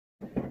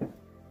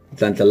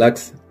Tlantla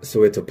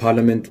Soweto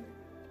Parliament.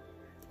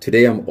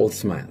 Today I'm all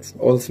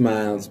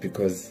smiles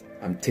because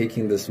I'm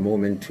taking this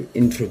moment to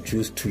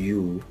introduce to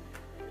you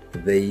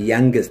the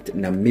youngest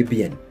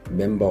Namibian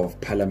Member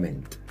of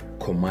Parliament,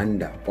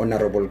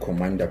 Honorable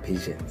Commander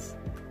Patience.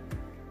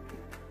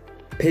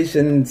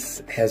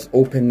 Patience has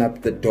opened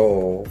up the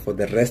door for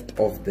the rest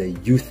of the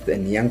youth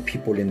and young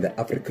people in the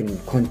African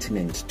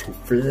continent to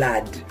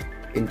flood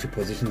into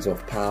positions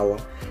of power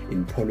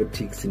in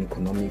politics, in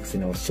economics,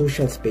 in our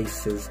social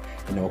spaces,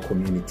 in our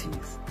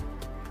communities.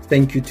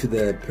 Thank you to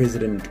the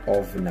President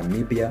of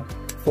Namibia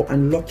for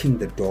unlocking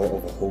the door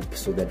of hope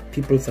so that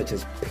people such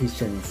as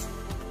Patience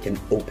can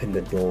open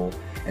the door,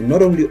 and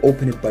not only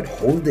open it but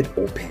hold it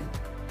open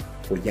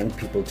for young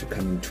people to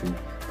come into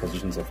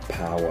positions of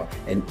power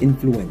and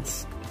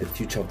influence the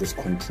future of this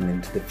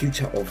continent, the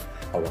future of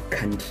our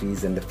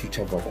countries, and the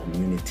future of our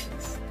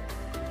communities.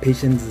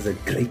 Patience is a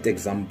great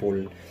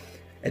example,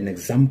 an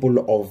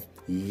example of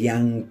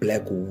young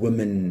black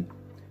women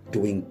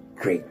doing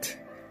great,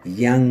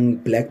 young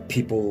black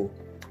people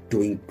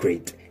doing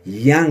great,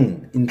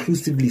 young,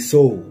 inclusively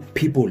so,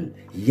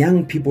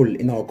 young people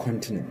in our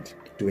continent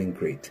doing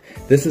great.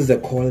 This is a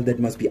call that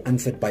must be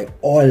answered by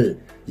all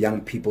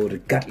young people,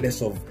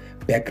 regardless of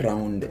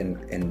background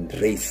and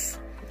race.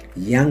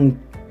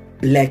 Young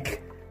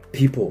black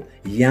people,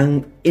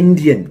 young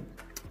Indian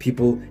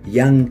people,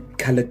 young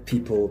colored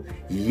people,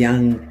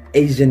 young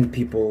Asian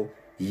people,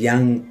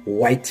 young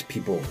white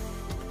people.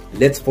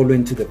 Let's follow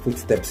into the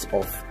footsteps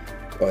of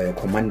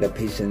Commander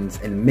Patience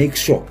and make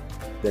sure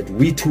that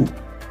we too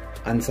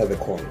answer the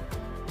call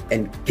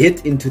and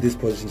get into these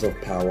positions of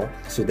power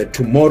so that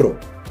tomorrow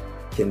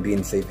can be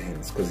in safe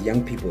hands, because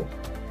young people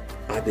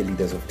are the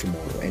leaders of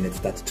tomorrow, and it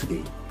starts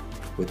today.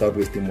 Without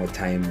wasting more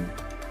time,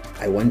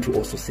 I want to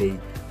also say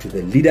to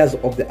the leaders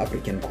of the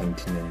African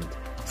continent,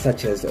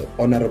 such as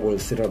Honorable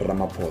Cyril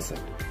Ramaphosa,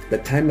 the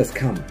time has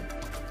come.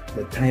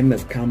 The time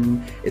has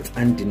come. It's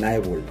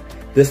undeniable.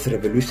 This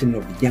revolution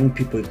of young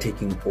people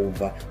taking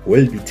over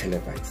will be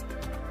televised.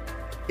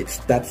 It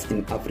starts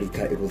in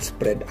Africa, it will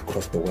spread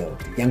across the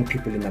world. Young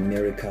people in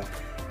America,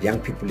 young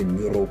people in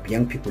Europe,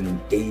 young people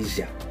in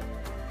Asia.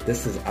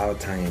 This is our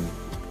time,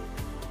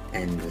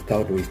 and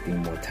without wasting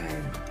more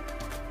time,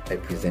 I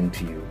present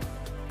to you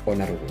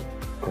Honorable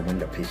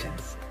Commander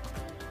Patience.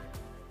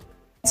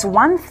 It's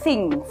one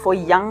thing for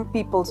young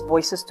people's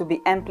voices to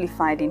be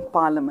amplified in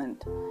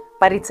Parliament,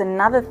 but it's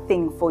another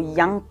thing for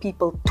young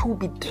people to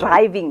be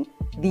driving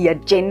the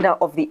agenda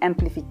of the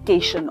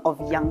amplification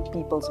of young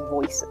people's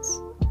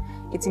voices.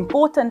 It's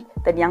important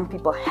that young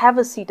people have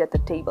a seat at the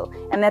table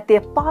and that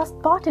they're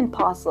part and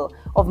parcel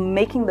of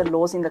making the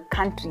laws in the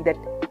country that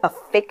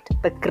affect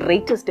the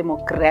greatest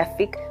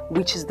demographic,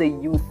 which is the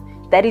youth.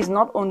 That is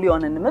not only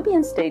on a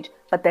Namibian stage,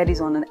 but that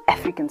is on an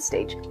African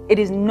stage. It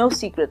is no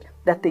secret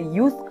that the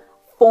youth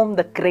form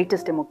the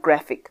greatest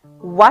demographic.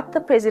 What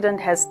the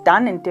president has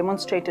done and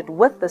demonstrated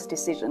with this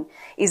decision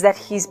is that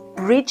he's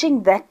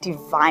bridging that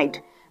divide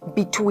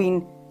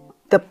between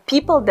the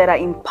people that are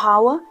in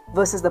power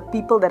versus the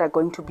people that are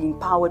going to be in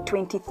power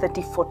 20,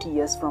 30, 40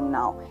 years from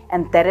now.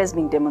 And that has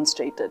been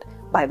demonstrated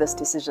by this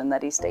decision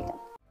that he's taken.